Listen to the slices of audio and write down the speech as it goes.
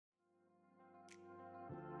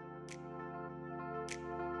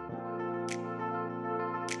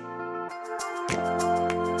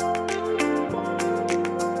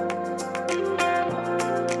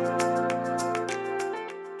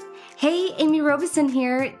Amy Robeson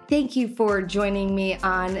here. Thank you for joining me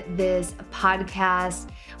on this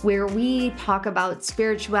podcast where we talk about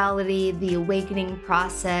spirituality, the awakening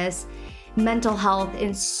process, mental health,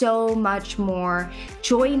 and so much more.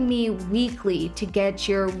 Join me weekly to get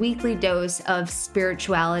your weekly dose of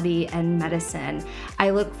spirituality and medicine.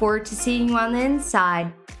 I look forward to seeing you on the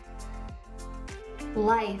inside.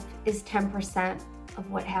 Life is 10%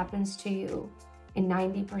 of what happens to you and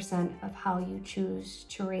 90% of how you choose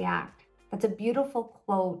to react. That's a beautiful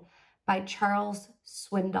quote by Charles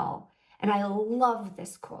Swindoll. And I love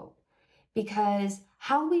this quote because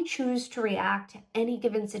how we choose to react to any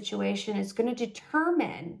given situation is going to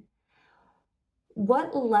determine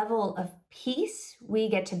what level of peace we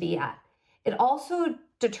get to be at. It also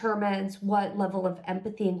determines what level of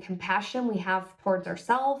empathy and compassion we have towards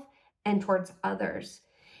ourselves and towards others.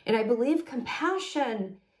 And I believe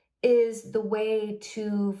compassion is the way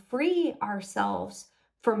to free ourselves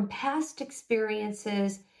from past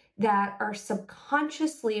experiences that are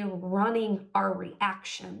subconsciously running our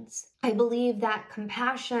reactions. I believe that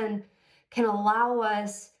compassion can allow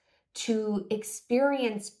us to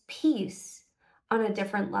experience peace on a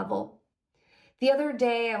different level. The other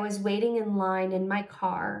day, I was waiting in line in my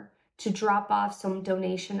car to drop off some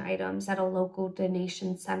donation items at a local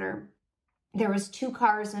donation center. There was 2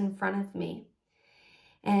 cars in front of me.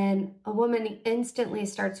 And a woman instantly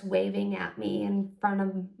starts waving at me in front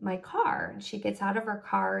of my car. And she gets out of her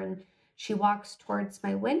car and she walks towards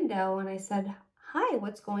my window. And I said, "Hi,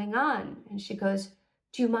 what's going on?" And she goes,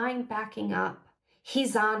 "Do you mind backing up?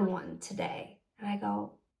 He's on one today." And I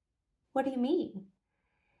go, "What do you mean?"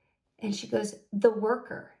 And she goes, "The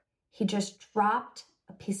worker. He just dropped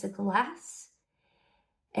a piece of glass.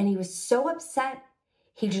 And he was so upset,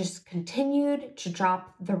 he just continued to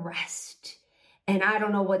drop the rest. And I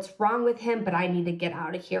don't know what's wrong with him, but I need to get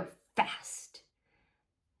out of here fast."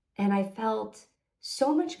 And I felt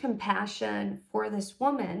so much compassion for this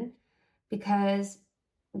woman because,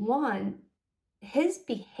 one, his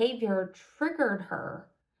behavior triggered her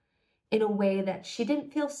in a way that she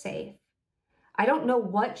didn't feel safe. I don't know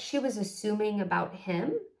what she was assuming about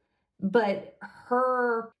him, but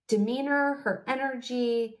her demeanor, her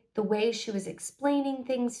energy, the way she was explaining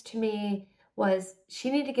things to me was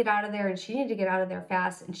she needed to get out of there and she needed to get out of there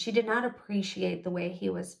fast. And she did not appreciate the way he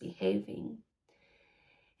was behaving.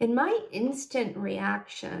 And my instant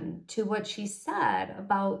reaction to what she said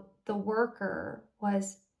about the worker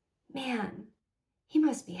was, man, he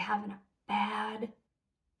must be having a bad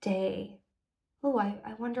day. Oh,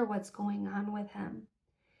 I wonder what's going on with him.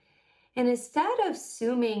 And instead of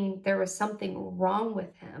assuming there was something wrong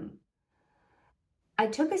with him, I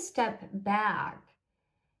took a step back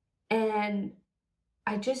and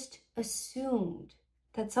I just assumed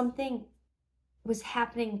that something was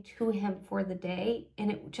happening to him for the day and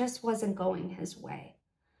it just wasn't going his way.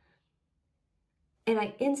 And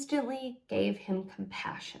I instantly gave him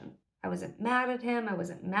compassion. I wasn't mad at him. I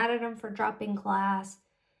wasn't mad at him for dropping glass.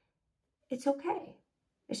 It's okay.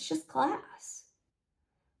 It's just glass.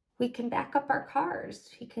 We can back up our cars.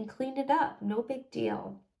 He can clean it up. No big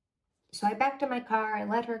deal. So I backed in my car. I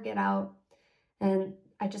let her get out. And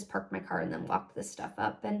I just parked my car and then walked this stuff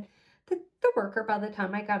up. And the worker, by the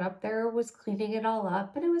time I got up there, was cleaning it all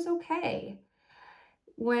up. And it was okay.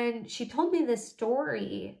 When she told me this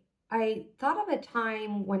story, I thought of a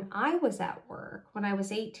time when I was at work, when I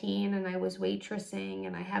was 18 and I was waitressing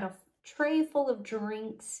and I had a tray full of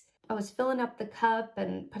drinks. I was filling up the cup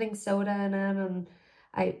and putting soda in it, and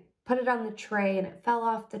I put it on the tray and it fell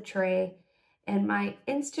off the tray. And my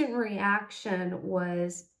instant reaction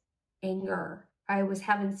was anger. I was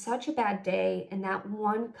having such a bad day, and that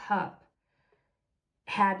one cup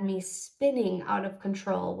had me spinning out of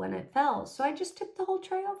control when it fell. So I just tipped the whole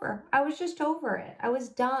tray over. I was just over it. I was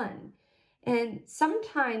done. And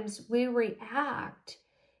sometimes we react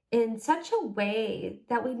in such a way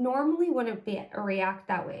that we normally wouldn't react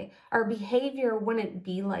that way. Our behavior wouldn't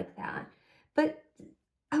be like that. But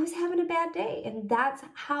I was having a bad day, and that's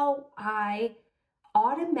how I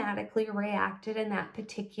automatically reacted in that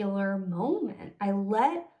particular moment. I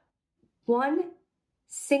let one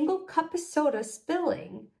single cup of soda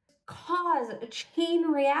spilling cause a chain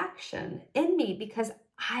reaction in me because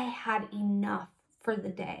I had enough for the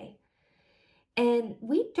day. And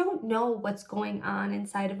we don't know what's going on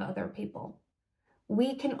inside of other people.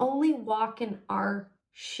 We can only walk in our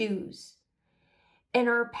shoes. And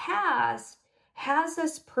our past has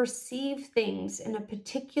us perceive things in a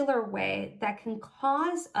particular way that can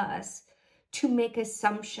cause us to make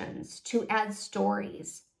assumptions, to add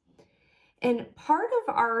stories. And part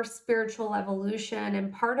of our spiritual evolution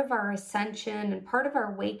and part of our ascension and part of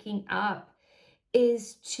our waking up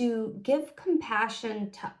is to give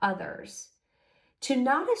compassion to others, to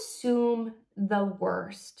not assume the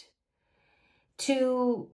worst,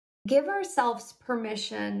 to give ourselves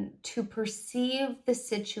permission to perceive the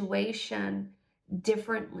situation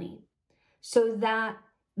differently so that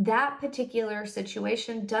that particular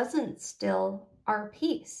situation doesn't still our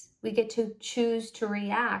peace. We get to choose to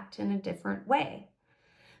react in a different way.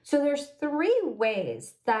 So there's 3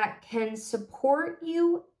 ways that can support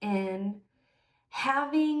you in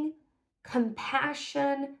having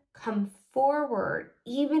compassion come forward,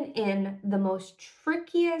 even in the most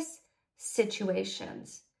trickiest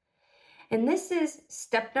situations. And this is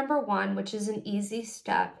step number 1, which is an easy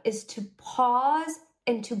step, is to pause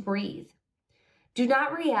and to breathe. Do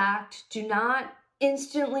not react. Do not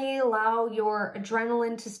instantly allow your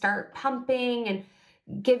adrenaline to start pumping and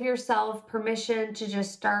give yourself permission to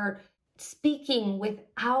just start speaking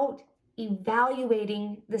without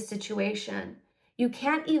evaluating the situation. You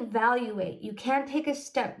can't evaluate. You can't take a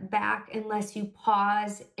step back unless you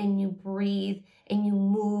pause and you breathe and you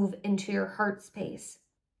move into your heart space.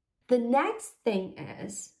 The next thing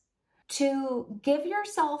is to give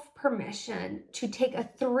yourself permission to take a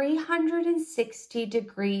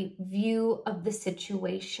 360-degree view of the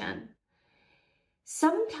situation.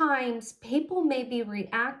 Sometimes people may be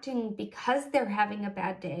reacting because they're having a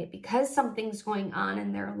bad day, because something's going on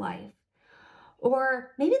in their life,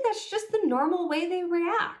 or maybe that's just the normal way they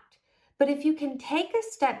react. But if you can take a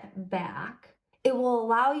step back, it will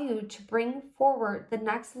allow you to bring forward the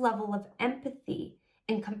next level of empathy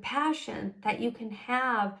and compassion that you can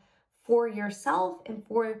have for yourself and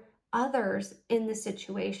for others in the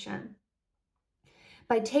situation.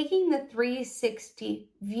 By taking the 360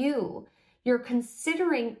 view, you're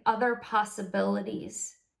considering other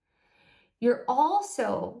possibilities. You're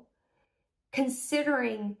also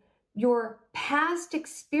considering your past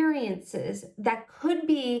experiences that could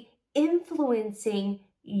be influencing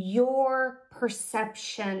your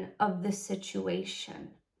perception of the situation.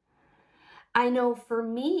 I know for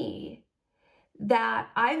me that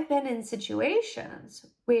I've been in situations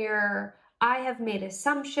where I have made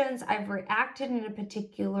assumptions, I've reacted in a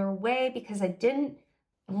particular way because I didn't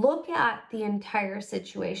look at the entire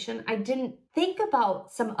situation. I didn't think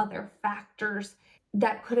about some other factors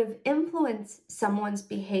that could have influenced someone's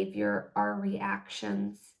behavior or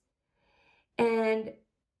reactions. And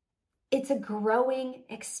it's a growing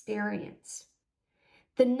experience.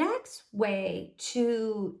 The next way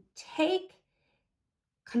to take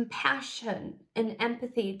compassion and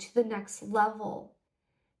empathy to the next level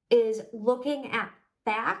is looking at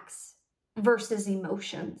facts versus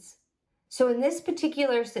emotions. So in this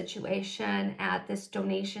particular situation at this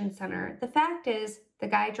donation center, the fact is the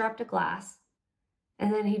guy dropped a glass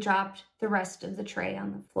and then he dropped the rest of the tray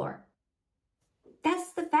on the floor.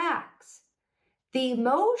 That's the facts. The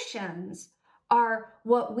emotions are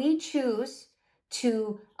what we choose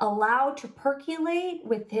to allow to percolate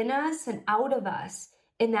within us and out of us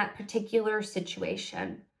in that particular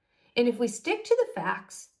situation. And if we stick to the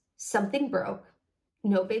facts, something broke,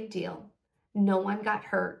 no big deal. No one got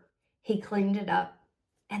hurt. He cleaned it up.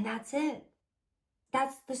 And that's it.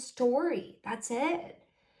 That's the story. That's it.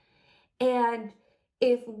 And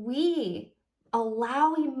if we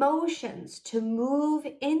allow emotions to move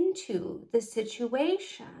into the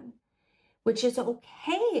situation, which is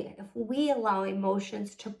okay if we allow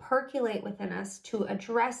emotions to percolate within us, to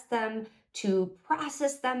address them, to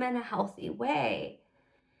process them in a healthy way,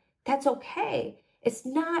 that's okay. It's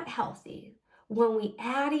not healthy when we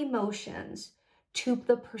add emotions to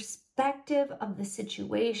the perspective of the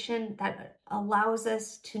situation that allows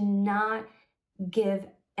us to not give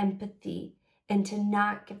empathy and to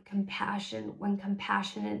not give compassion when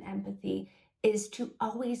compassion and empathy is to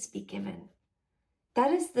always be given.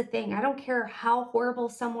 That is the thing. I don't care how horrible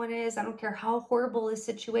someone is. I don't care how horrible a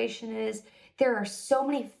situation is. There are so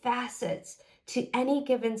many facets to any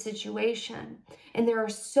given situation. And there are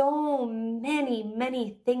so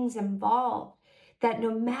many things involved that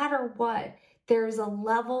no matter what, there's a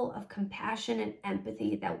level of compassion and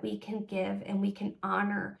empathy that we can give and we can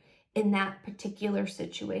honor in that particular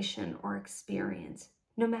situation or experience,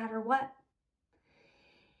 no matter what.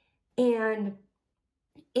 And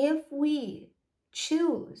if we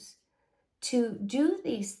choose to do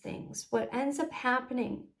these things, what ends up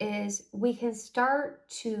happening is we can start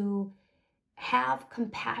to have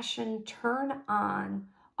compassion turn on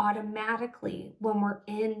automatically when we're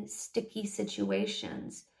in sticky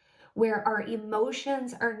situations where our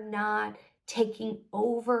emotions are not taking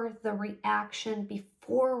over the reaction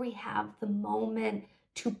before we have the moment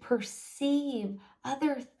to perceive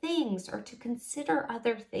other things or to consider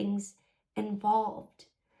other things involved.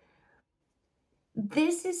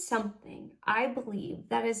 This is something I believe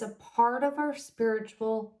that is a part of our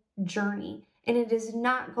spiritual journey, and it is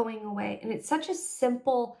not going away. And it's such a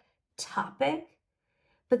simple topic.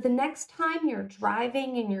 But the next time you're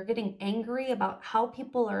driving and you're getting angry about how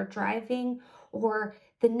people are driving, or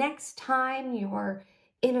the next time you're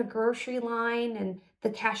in a grocery line and the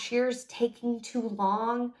cashier's taking too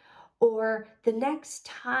long, or the next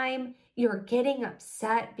time you're getting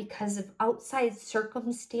upset because of outside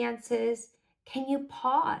circumstances, can you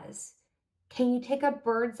pause? Can you take a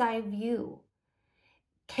bird's eye view?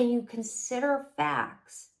 Can you consider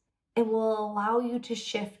facts and will allow you to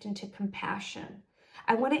shift into compassion?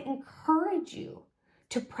 I want to encourage you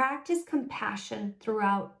to practice compassion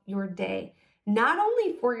throughout your day, not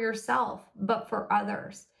only for yourself, but for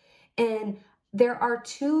others. And there are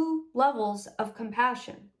two levels of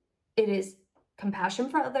compassion. It is compassion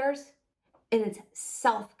for others, and it's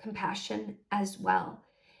self-compassion as well.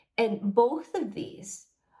 And both of these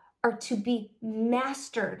are to be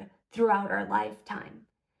mastered throughout our lifetime.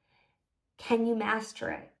 Can you master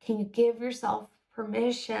it? Can you give yourself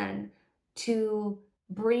permission to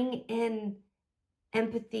bring in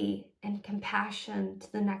empathy and compassion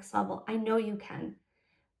to the next level? I know you can.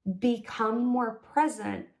 Become more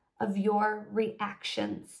present of your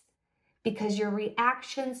reactions, because your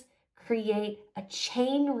reactions create a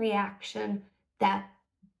chain reaction that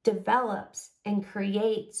develops and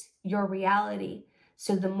creates your reality.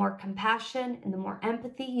 So the more compassion and the more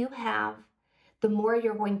empathy you have, the more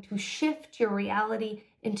you're going to shift your reality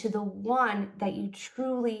into the one that you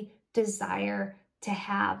truly desire to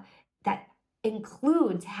have. That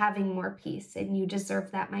includes having more peace, and you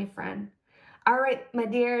deserve that, my friend. All right, my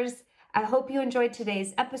dears, I hope you enjoyed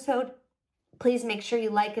today's episode. Please make sure you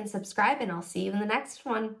like and subscribe, and I'll see you in the next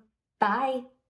one. Bye.